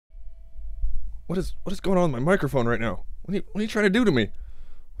What is going on with my microphone right now? What are you trying to do to me?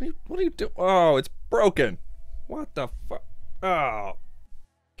 What are you do? Oh, it's broken. What the fuck? Oh,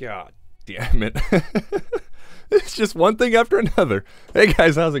 god damn it. It's just one thing after another. Hey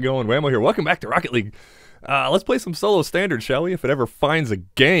guys, how's it going? Whamo here. Welcome back to Rocket League. Let's play some solo standard, shall we? If it ever finds a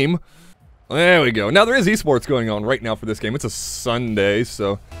game. There we go. Now there is esports going on right now for this game. It's a Sunday,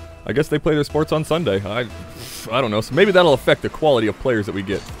 so I guess they play their sports on Sunday. I don't know. So maybe that'll affect the quality of players that we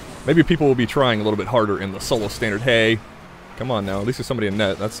get. Maybe people will be trying a little bit harder in the solo standard. Hey, come on now. At least there's somebody in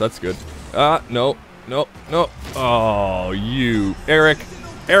net. That's good. No. Oh, you, Eric,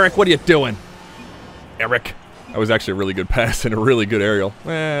 what are you doing? Eric. That was actually a really good pass and a really good aerial.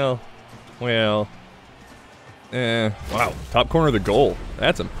 Well. Wow. Top corner of the goal.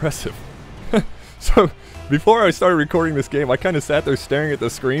 That's impressive. So, before I started recording this game, I kind of sat there staring at the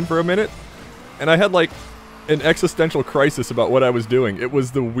screen for a minute, and I had like an existential crisis about what I was doing. It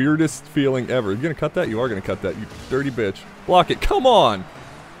was the weirdest feeling ever. You gonna cut that? You are gonna cut that, you dirty bitch. Block it. Come on!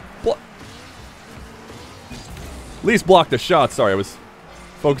 At least block the shot. Sorry, I was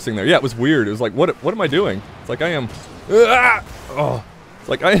focusing there. Yeah, it was weird. It was like, what am I doing? It's like I am... Oh. It's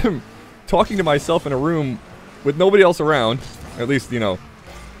like I am talking to myself in a room with nobody else around. At least, you know,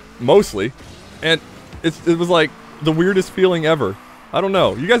 mostly. And it was like the weirdest feeling ever. I don't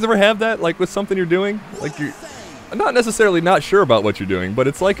know. You guys ever have that, like with something you're doing? Like you're not necessarily not sure about what you're doing, but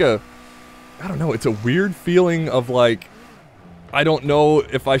it's like a, I don't know, it's a weird feeling of like, I don't know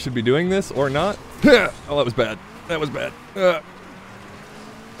if I should be doing this or not. Oh, that was bad. That was bad.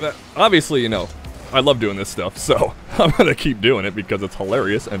 But obviously, you know, I love doing this stuff, so I'm gonna keep doing it because it's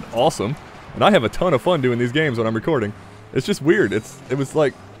hilarious and awesome. And I have a ton of fun doing these games when I'm recording. It's just weird. It was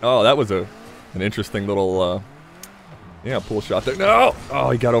like, oh, that was an interesting little, yeah, pull shot there. No!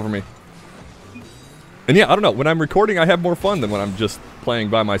 Oh, he got over me. And yeah, I don't know. When I'm recording, I have more fun than when I'm just playing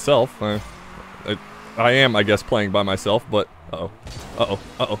by myself. I am, I guess, playing by myself, but... Oh.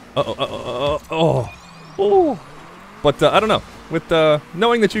 But, I don't know. With,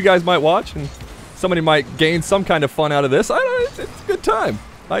 knowing that you guys might watch and somebody might gain some kind of fun out of this, it's a good time.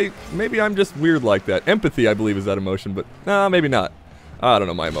 Maybe I'm just weird like that. Empathy, I believe, is that emotion, but, nah, maybe not. I don't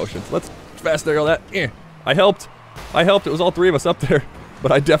know my emotions. Let's fast arrow that. I helped. It was all three of us up there,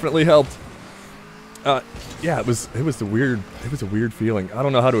 but I definitely helped. Yeah, it was a weird feeling. I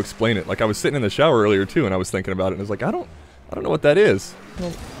don't know how to explain it. Like I was sitting in the shower earlier too, and I was thinking about it, and I was like, I don't know what that is.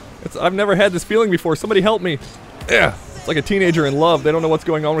 I've never had this feeling before. Somebody help me. Yeah, it's like a teenager in love. They don't know what's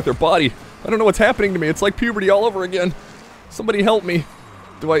going on with their body. I don't know what's happening to me. It's like puberty all over again. Somebody help me.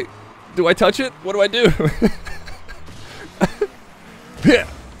 Do I touch it? What do I do? Yeah.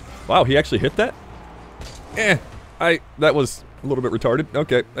 Wow, he actually hit that? That was a little bit retarded.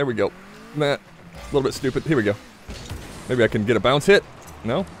 Okay, there we go. Nah, a little bit stupid. Here we go. Maybe I can get a bounce hit?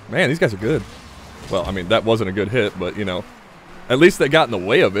 No? Man, these guys are good. Well, I mean, that wasn't a good hit, but, you know, at least they got in the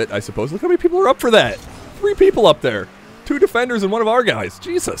way of it, I suppose. Look how many people are up for that. 3 people up there. 2 defenders and 1 of our guys.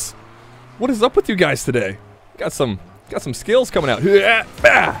 Jesus. What is up with you guys today? Got some skills coming out.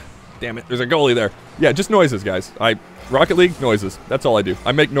 Damn it, there's a goalie there. Yeah, just noises, guys. Rocket League, noises. That's all I do.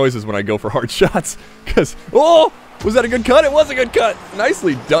 I make noises when I go for hard shots. Because, oh, was that a good cut? It was a good cut.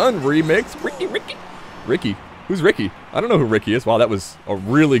 Nicely done, Remix. Ricky. Who's Ricky? I don't know who Ricky is. Wow, that was a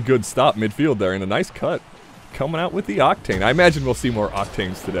really good stop midfield there and a nice cut. Coming out with the Octane. I imagine we'll see more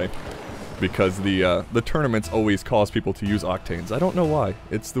Octanes today. Because the tournaments always cause people to use Octanes. I don't know why.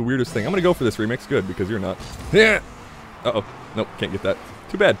 It's the weirdest thing. I'm going to go for this Remix. Good, because you're not. Yeah. Uh-oh. Nope, can't get that.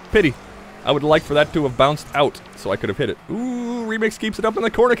 Too bad. Pity. I would like for that to have bounced out, so I could have hit it. Ooh, Remix keeps it up in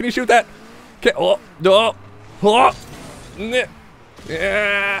the corner. Can you shoot that? Okay. Oh. Yeah.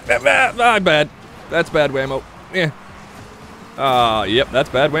 Bad. That's bad Whamo. Yeah. Yep, that's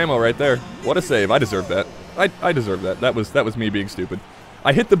bad Whamo right there. What a save. I deserve that. I deserve that. That was me being stupid.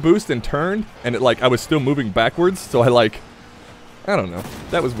 I hit the boost and turned, and it like I was still moving backwards, so I don't know.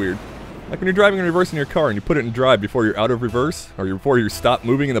 That was weird. Like when you're driving in reverse in your car and you put it in drive before you're out of reverse, or before you stop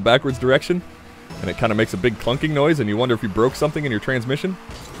moving in the backwards direction, and it kind of makes a big clunking noise and you wonder if you broke something in your transmission.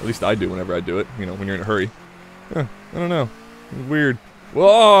 At least I do whenever I do it, you know, when you're in a hurry. I don't know. It's weird.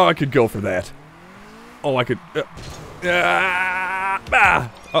 Whoa, I could go for that. Oh, I could...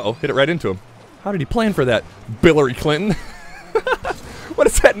 Uh-oh, hit it right into him. How did he plan for that? Billary Clinton. What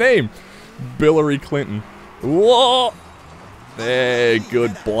is that name? Billary Clinton. Whoa! Hey,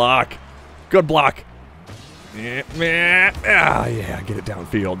 good block. Good block. Yeah, get it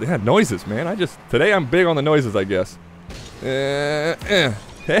downfield. Yeah, noises, man. Today I'm big on the noises, I guess. Hey,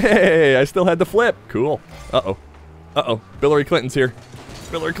 I still had the flip. Cool. Uh-oh. Billary Clinton's here.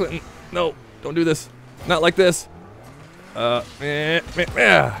 Billary Clinton. No, don't do this. Not like this.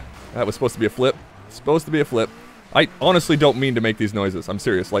 That was supposed to be a flip. Supposed to be a flip. I honestly don't mean to make these noises. I'm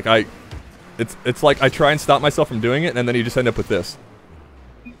serious. Like, it's like I try and stop myself from doing it, and then you just end up with this.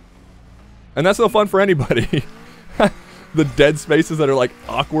 And that's no fun for anybody. The dead spaces that are, like,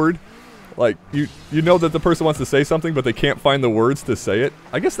 awkward. Like, you know that the person wants to say something, but they can't find the words to say it.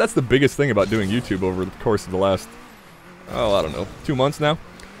 I guess that's the biggest thing about doing YouTube over the course of the last, oh, I don't know, 2 months now.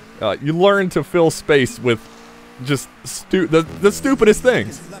 You learn to fill space with just the stupidest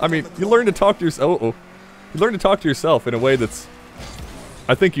things. I mean, you learn to talk to yourself. You learn to talk to yourself in a way that's,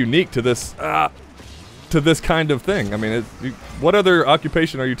 I think, unique to this kind of thing. I mean, what other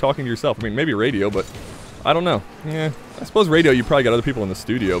occupation are you talking to yourself? I mean, maybe radio, but I don't know. Yeah, I suppose radio, you probably got other people in the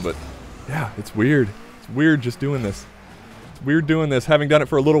studio, but yeah, it's weird. It's weird just doing this. It's weird doing this, having done it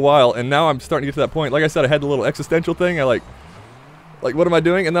for a little while, and now I'm starting to get to that point. Like I said, I had the little existential thing. I like, what am I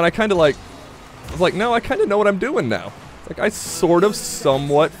doing? And then I kind of I was like, no, I kind of know what I'm doing now. It's like I sort of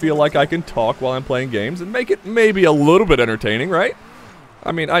somewhat feel like I can talk while I'm playing games and make it maybe a little bit entertaining, right?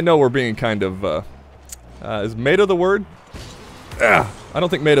 I mean, I know we're being kind of, is meta the word? I don't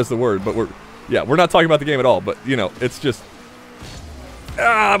think meta's the word, but we're not talking about the game at all, but, you know, it's just,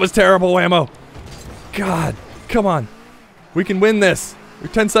 that was terrible, Whamo. God, come on. We can win this. We're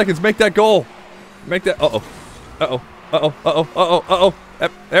 10 seconds, make that goal. Make that,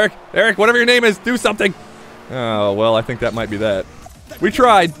 Eric, whatever your name is, do something. Oh, well, I think that might be that. We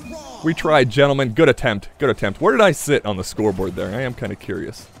tried, gentlemen. Good attempt, good attempt. Where did I sit on the scoreboard there? I am kind of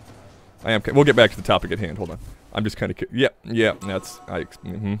curious. We'll get back to the topic at hand, hold on. I'm just kind of curious. Yeah,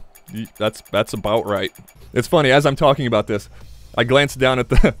 that's about right. It's funny, as I'm talking about this, I glanced down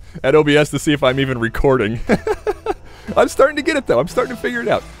at OBS to see if I'm even recording. I'm starting to get it, though. I'm starting to figure it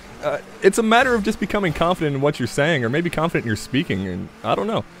out. It's a matter of just becoming confident in what you're saying, or maybe confident in your speaking, and I don't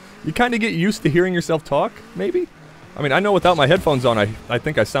know. You kind of get used to hearing yourself talk, maybe? I mean, I know without my headphones on, I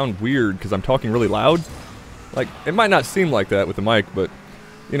think I sound weird because I'm talking really loud. Like, it might not seem like that with the mic, but,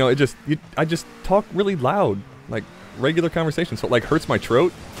 you know, I just talk really loud, like regular conversation, so it, like, hurts my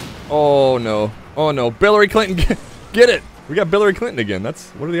throat. Oh, no. Oh, no. Hillary Clinton, get it! We got Hillary Clinton again.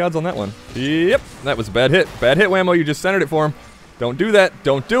 What are the odds on that one? Yep, that was a bad hit. Bad hit, Whamo. You just centered it for him. Don't do that.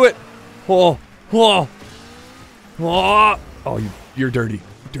 Don't do it. Oh, you're dirty. You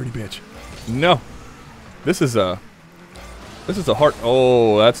dirty bitch. No. This is a hard.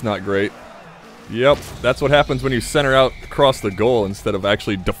 Oh, that's not great. Yep, that's what happens when you center out across the goal instead of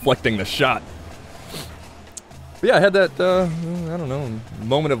actually deflecting the shot. But yeah, I had that, I don't know,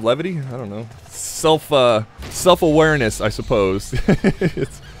 moment of levity. I don't know. Self-awareness, I suppose.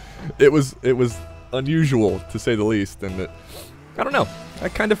 It was unusual, to say the least, and I don't know. I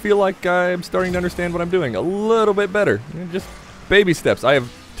kind of feel like I'm starting to understand what I'm doing a little bit better. Just baby steps. I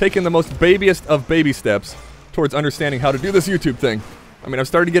have taken the most babyest of baby steps towards understanding how to do this YouTube thing. I mean, I've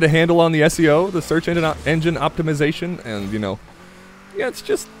started to get a handle on the SEO, the search engine optimization, and, you know, yeah, it's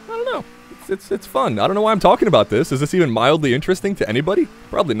just, I don't know. It's fun. I don't know why I'm talking about this. Is this even mildly interesting to anybody?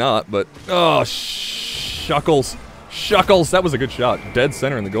 Probably not, but, oh, shuckles. Shuckles. That was a good shot. Dead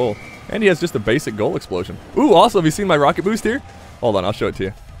center in the goal. And he has just a basic goal explosion. Ooh, also, have you seen my rocket boost here? Hold on, I'll show it to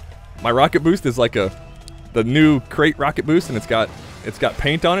you. My rocket boost is like the new crate rocket boost, and it's got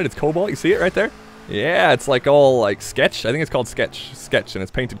paint on it. It's cobalt. You see it right there? Yeah, it's like all like sketch. I think it's called sketch, and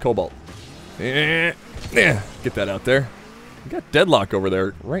it's painted cobalt. Yeah, get that out there. We got deadlock over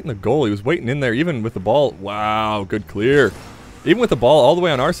there, right in the goal. He was waiting in there, even with the ball. Wow, good clear. Even with the ball all the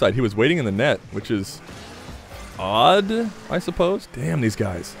way on our side, he was waiting in the net, which is odd, I suppose. Damn, these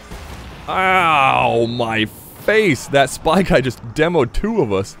guys. Ow, my face. That spy guy just demoed 2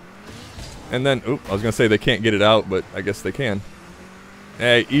 of us. And then, oop, I was going to say they can't get it out, but I guess they can.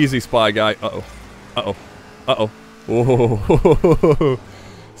 Hey, easy, spy guy. Uh-oh. Uh-oh. Uh-oh. Whoa.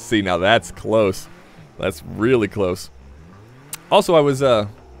 See, now that's close. That's really close. Also, I was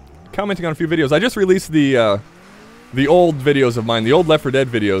commenting on a few videos. I just released the old videos of mine, the old Left 4 Dead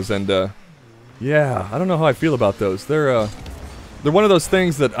videos, and yeah, I don't know how I feel about those. They're one of those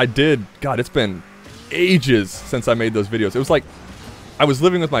things that I did. God, it's been ages since I made those videos. It was like I was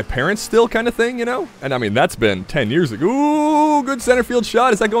living with my parents still, kind of thing, you know. And I mean, that's been 10 years ago. Ooh, good center field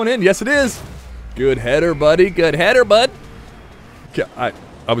shot. Is that going in? Yes, it is. Good header, buddy. Good header, bud. I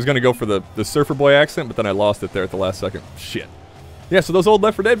was gonna go for the Surfer Boy accent, but then I lost it there at the last second. Shit. Yeah, so those old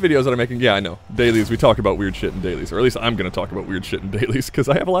Left 4 Dead videos that I'm making, yeah, I know. Dailies, we talk about weird shit in dailies. Or at least I'm going to talk about weird shit in dailies, because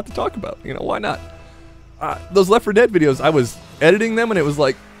I have a lot to talk about. You know, why not? Those Left 4 Dead videos, I was editing them, and it was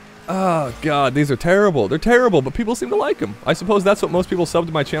like, oh, God, these are terrible. They're terrible, but people seem to like them. I suppose that's what most people sub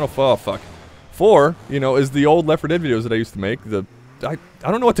to my channel for. Oh, fuck. For, you know, is the old Left 4 Dead videos that I used to make. I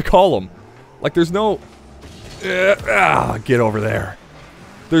don't know what to call them. Like, there's no... get over there.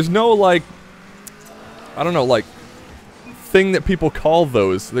 there's no, like, I don't know, like, thing that people call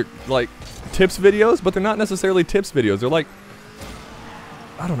those. They're, like, tips videos, but they're not necessarily tips videos. They're, like,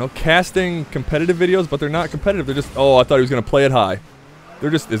 I don't know, casting competitive videos, but they're not competitive. They're just, oh, I thought he was going to play it high. They're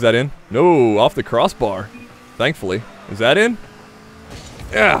just, is that in? No, off the crossbar. Thankfully. Is that in?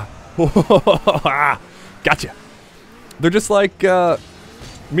 Yeah. Gotcha. They're just like,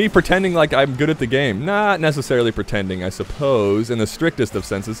 me pretending like I'm good at the game. Not necessarily pretending, I suppose, in the strictest of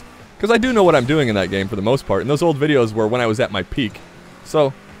senses. Because I do know what I'm doing in that game for the most part. And those old videos were when I was at my peak.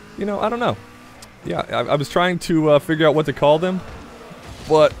 So, you know, I don't know. Yeah, I was trying to figure out what to call them.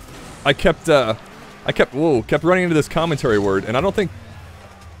 But I kept running into this commentary word. And I don't think...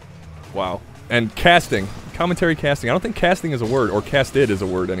 Wow. And casting. Commentary casting. I don't think casting is a word. Or casted is a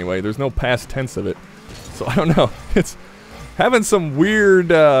word anyway. There's no past tense of it. So I don't know. It's having some weird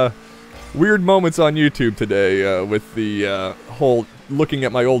moments on YouTube today with the whole looking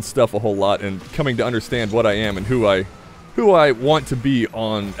at my old stuff a whole lot and coming to understand what I am and who I want to be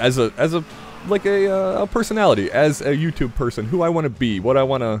on as a personality, as a YouTube person, who I want to be, what I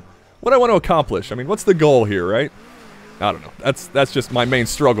want to accomplish. I mean, what's the goal here, right? I don't know. That's just my main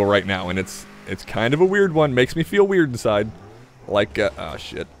struggle right now, and it's kind of a weird one. Makes me feel weird inside. Like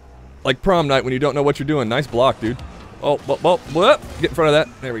shit. Like prom night when you don't know what you're doing. Nice block, dude. Oh, what? Get in front of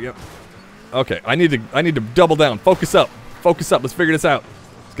that. There we go. Okay, I need to double down. Focus up. Focus up. Let's figure this out.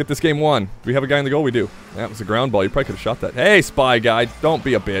 Let's get this game won. Do we have a guy in the goal? We do. That was a ground ball. You probably could have shot that. Hey, spy guy. Don't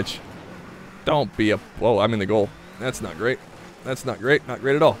be a bitch. Don't be a... Whoa, I'm in the goal. That's not great. That's not great. Not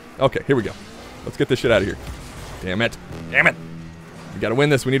great at all. Okay, here we go. Let's get this shit out of here. Damn it. Damn it. We gotta win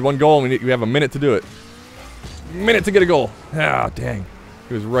this. We need one goal. We have a minute to do it. Minute to get a goal. Ah, dang.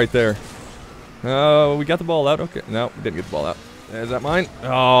 He was right there. Oh, we got the ball out. Okay. No, we didn't get the ball out. Is that mine?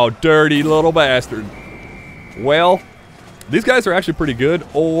 Oh, dirty little bastard. Well, these guys are actually pretty good,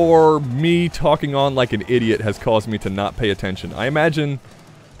 or me talking on like an idiot has caused me to not pay attention. I imagine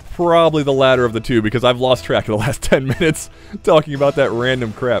probably the latter of the two, because I've lost track of the last 10 minutes talking about that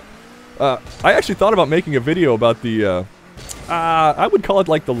random crap. I actually thought about making a video about the, I would call it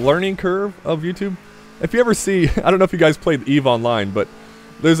like the learning curve of YouTube. If you ever see, I don't know if you guys played EVE Online, but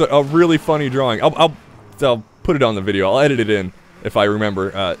there's a really funny drawing. I'll put it on the video. I'll edit it in if I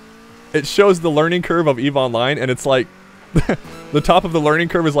remember. It shows the learning curve of EVE Online, and it's like the top of the learning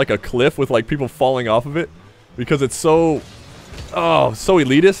curve is like a cliff with like people falling off of it because it's so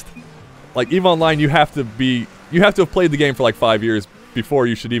elitist. Like EVE Online, you have to have played the game for like 5 years before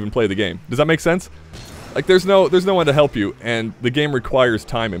you should even play the game. Does that make sense? Like there's no one to help you, and the game requires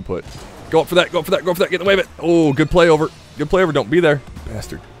time input. Go up for that, go up for that, go up for that, get in the way of it. Oh, good play over. Good play over, don't be there.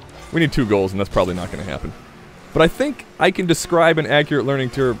 Bastard. We need 2 goals, and that's probably not going to happen. But I think I can describe an accurate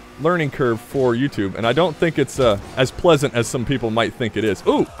learning curve for YouTube, and I don't think it's as pleasant as some people might think it is.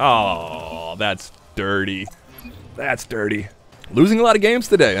 Ooh! Oh, that's dirty. That's dirty. Losing a lot of games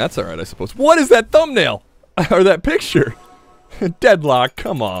today. That's alright, I suppose. What is that thumbnail? Or that picture? Deadlock,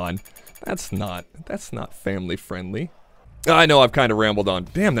 come on. That's not family friendly. I know I've kind of rambled on.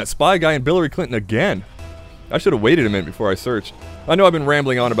 Damn, that spy guy and Hillary Clinton again. I should have waited a minute before I searched. I know I've been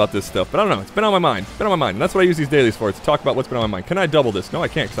rambling on about this stuff, but I don't know. It's been on my mind. It's been on my mind. And that's what I use these dailies for, to talk about what's been on my mind. Can I double this? No, I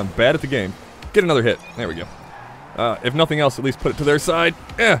can't, because I'm bad at the game. Get another hit. There we go. If nothing else, at least put it to their side.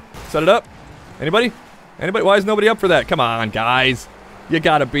 Set it up. Anybody? Anybody? Why is nobody up for that? Come on, guys. You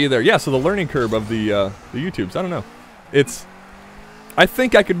gotta be there. Yeah, so the learning curve of the YouTubes. I don't know. It's... I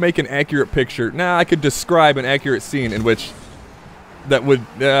think I could make an accurate picture. Nah, I could describe an accurate scene in which... that would...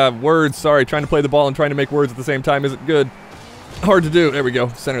 words, sorry. Trying to play the ball and trying to make words at the same time isn't good. Hard to do. There we go.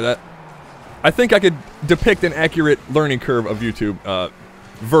 Center that. I think I could depict an accurate learning curve of YouTube,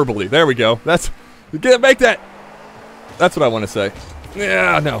 verbally. There we go. Make that! That's what I want to say.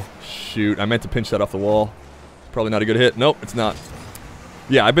 Yeah, no. Shoot, I meant to pinch that off the wall. Probably not a good hit. Nope, it's not.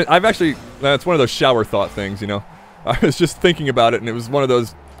 Yeah, I've actually... It's one of those shower thought things, you know? I was just thinking about it, and it was one of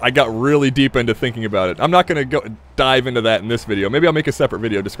those... I got really deep into thinking about it. I'm not going to dive into that in this video. Maybe I'll make a separate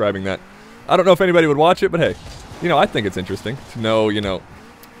video describing that. I don't know if anybody would watch it, but hey. You know, I think it's interesting to know, you know,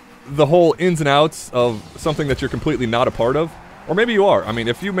 the whole ins and outs of something that you're completely not a part of. Or maybe you are. I mean,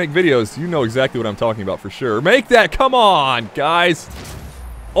 if you make videos, you know exactly what I'm talking about for sure. Make that! Come on, guys!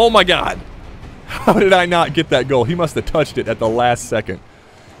 Oh my god! How did I not get that goal? He must have touched it at the last second.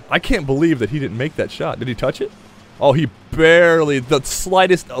 I can't believe that he didn't make that shot. Did he touch it? Oh, he barely, the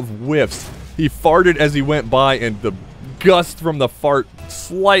slightest of whiffs. He farted as he went by, and the gust from the fart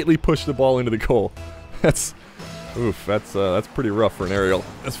slightly pushed the ball into the goal. Oof, that's pretty rough for an aerial,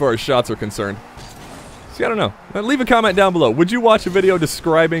 as far as shots are concerned. See, I don't know. Leave a comment down below. Would you watch a video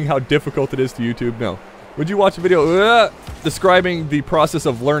describing how difficult it is to YouTube? No. Would you watch a video... describing the process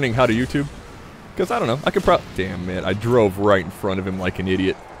of learning how to YouTube. Because, I don't know, I could damn it, I drove right in front of him like an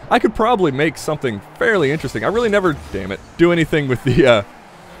idiot. I could probably make something fairly interesting. I really never, damn it, do anything with the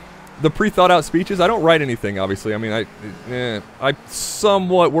pre-thought-out speeches. I don't write anything, obviously. I mean, I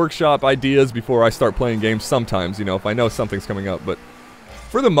somewhat workshop ideas before I start playing games sometimes, you know, if I know something's coming up. But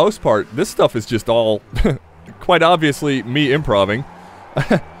for the most part, this stuff is just all, quite obviously, me improvising.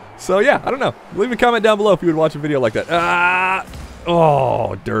 So, yeah, I don't know. Leave a comment down below if you would watch a video like that. Ah!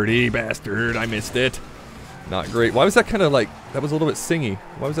 Oh, dirty bastard. I missed it. Not great. Why was that kind of like... That was a little bit singy.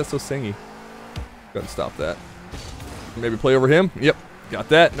 Why was that so singy? Go ahead and stop that. Maybe play over him. Yep. Got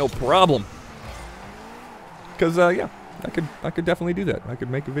that. No problem. Because, yeah. I could definitely do that. I could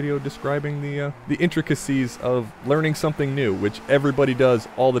make a video describing the intricacies of learning something new, which everybody does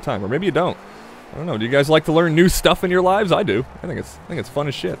all the time. Or maybe you don't. I don't know. Do you guys like to learn new stuff in your lives? I do. I think it's fun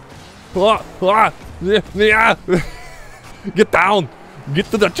as shit. Get down! Get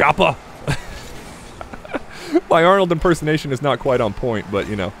to the chopper! My Arnold impersonation is not quite on point, but,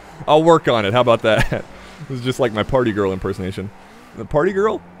 you know, I'll work on it. How about that? This is just like my party girl impersonation. The party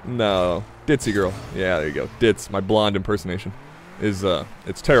girl? No. Ditzy girl. Yeah, there you go. Ditz, my blonde impersonation, is,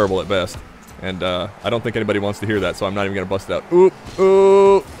 it's terrible at best. And, I don't think anybody wants to hear that, so I'm not even gonna bust it out. Oop!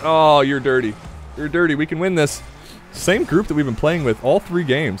 Ooh! Oh, you're dirty. You're dirty. We can win this. Same group that we've been playing with all 3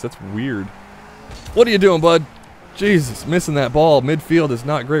 games. That's weird. What are you doing, bud? Jesus, missing that ball midfield is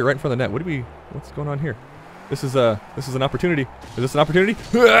not great. Right in front of the net. What's going on here? This is an opportunity. Is this an opportunity?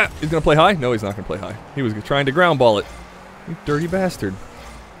 He's gonna play high? No, he's not gonna play high. He was trying to ground ball it. You dirty bastard.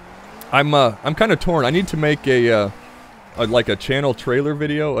 I'm kind of torn. I need to make like a channel trailer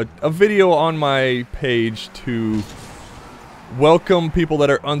video, a video on my page to welcome people that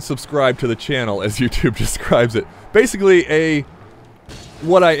are unsubscribed to the channel, as YouTube describes it. Basically,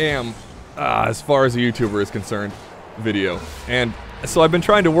 what I am, as far as a YouTuber is concerned, video. And so I've been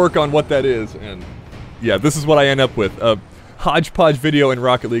trying to work on what that is, and yeah, this is what I end up with. A hodgepodge video in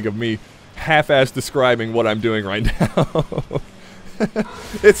Rocket League of me half-ass describing what I'm doing right now.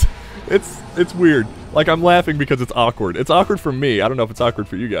 It's weird. Like, I'm laughing because it's awkward. It's awkward for me. I don't know if it's awkward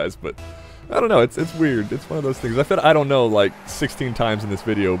for you guys, but I don't know. It's weird. It's one of those things. I said I don't know like 16 times in this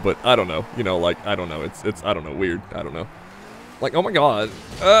video, but I don't know. You know, like, I don't know. It's I don't know, weird. I don't know. Like, oh my god.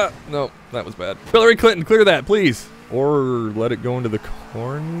 No, that was bad. Hillary Clinton, clear that, please. Or let it go into the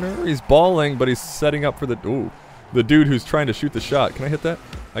corner. He's balling, but he's setting up for the... Ooh. The dude who's trying to shoot the shot. Can I hit that?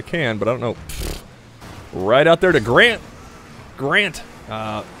 I can, but I don't know. Right out there to Grant. Grant.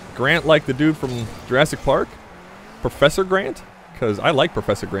 Grant like the dude from Jurassic Park? Professor Grant? Because I like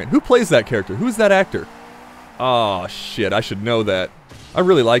Professor Grant. Who plays that character? Who's that actor? Oh, shit. I should know that. I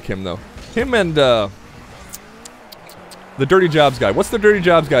really like him, though. Him and, the Dirty Jobs guy. What's the Dirty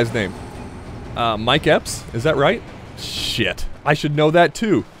Jobs guy's name? Mike Epps? Is that right? Shit. I should know that,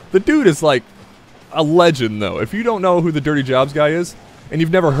 too. The dude is, like, a legend, though. If you don't know who the Dirty Jobs guy is, and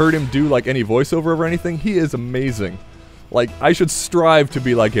you've never heard him do, like, any voiceover or anything, he is amazing. Like, I should strive to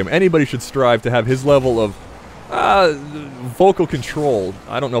be like him. Anybody should strive to have his level of, vocal control.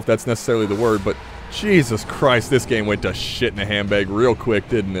 I don't know if that's necessarily the word, but Jesus Christ, this game went to shit in a handbag real quick,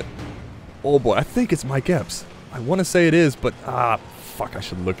 didn't it? Oh boy, I think it's Mike Epps. I want to say it is, but, fuck, I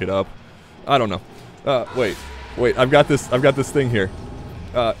should look it up. I don't know. Wait, I've got this thing here.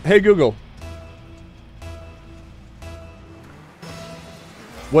 Hey Google.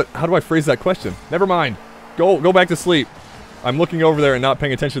 How do I phrase that question? Never mind. Go back to sleep. I'm looking over there and not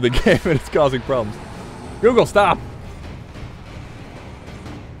paying attention to the game, and it's causing problems. Google, stop.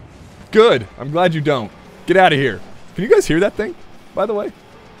 Good. I'm glad you don't. Get out of here. Can you guys hear that thing, by the way?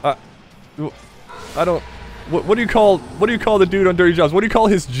 I don't... What do you call the dude on Dirty Jobs? What do you call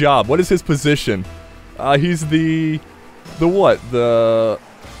his job? What is his position? He's the what?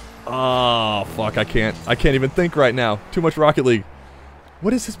 Oh, fuck, I can't even think right now. Too much Rocket League.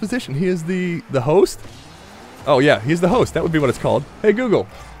 What is his position? He is the host? Oh yeah, he's the host. That would be what it's called. Hey Google.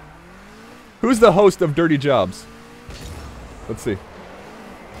 Who's the host of Dirty Jobs? Let's see.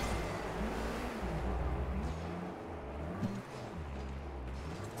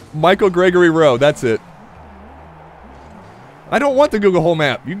 Michael Gregory Rowe, that's it. I don't want the Google Home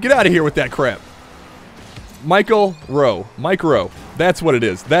app. You get out of here with that crap. Michael Rowe. Mike Rowe. That's what it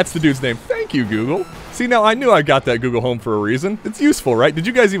is. That's the dude's name. Thank you, Google. See, now I knew I got that Google Home for a reason. It's useful, right? Did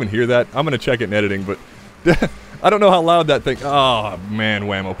you guys even hear that? I'm going to check it in editing, but I don't know how loud that thing... Oh, man,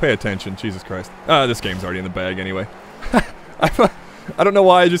 Whamo. Pay attention. Jesus Christ. This game's already in the bag anyway. I don't know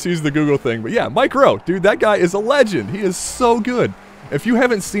why I just used the Google thing, but yeah, Mike Rowe. Dude, that guy is a legend. He is so good. If you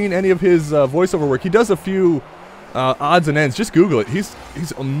haven't seen any of his voiceover work, he does a few odds and ends. Just Google it. He's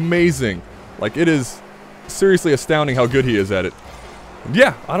amazing. Like, it is seriously astounding how good he is at it.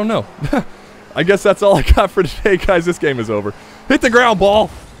 Yeah, I don't know. I guess that's all I got for today, guys. This game is over. Hit the ground, ball.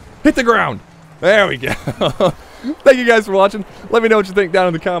 Hit the ground. There we go. Thank you guys for watching. Let me know what you think down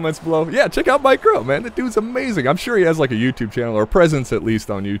in the comments below. Yeah, check out Mike Crow, man. That dude's amazing. I'm sure he has like a YouTube channel, or a presence at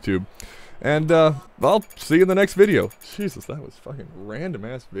least on YouTube. And I'll see you in the next video. Jesus, that was fucking random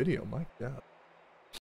ass video. My God.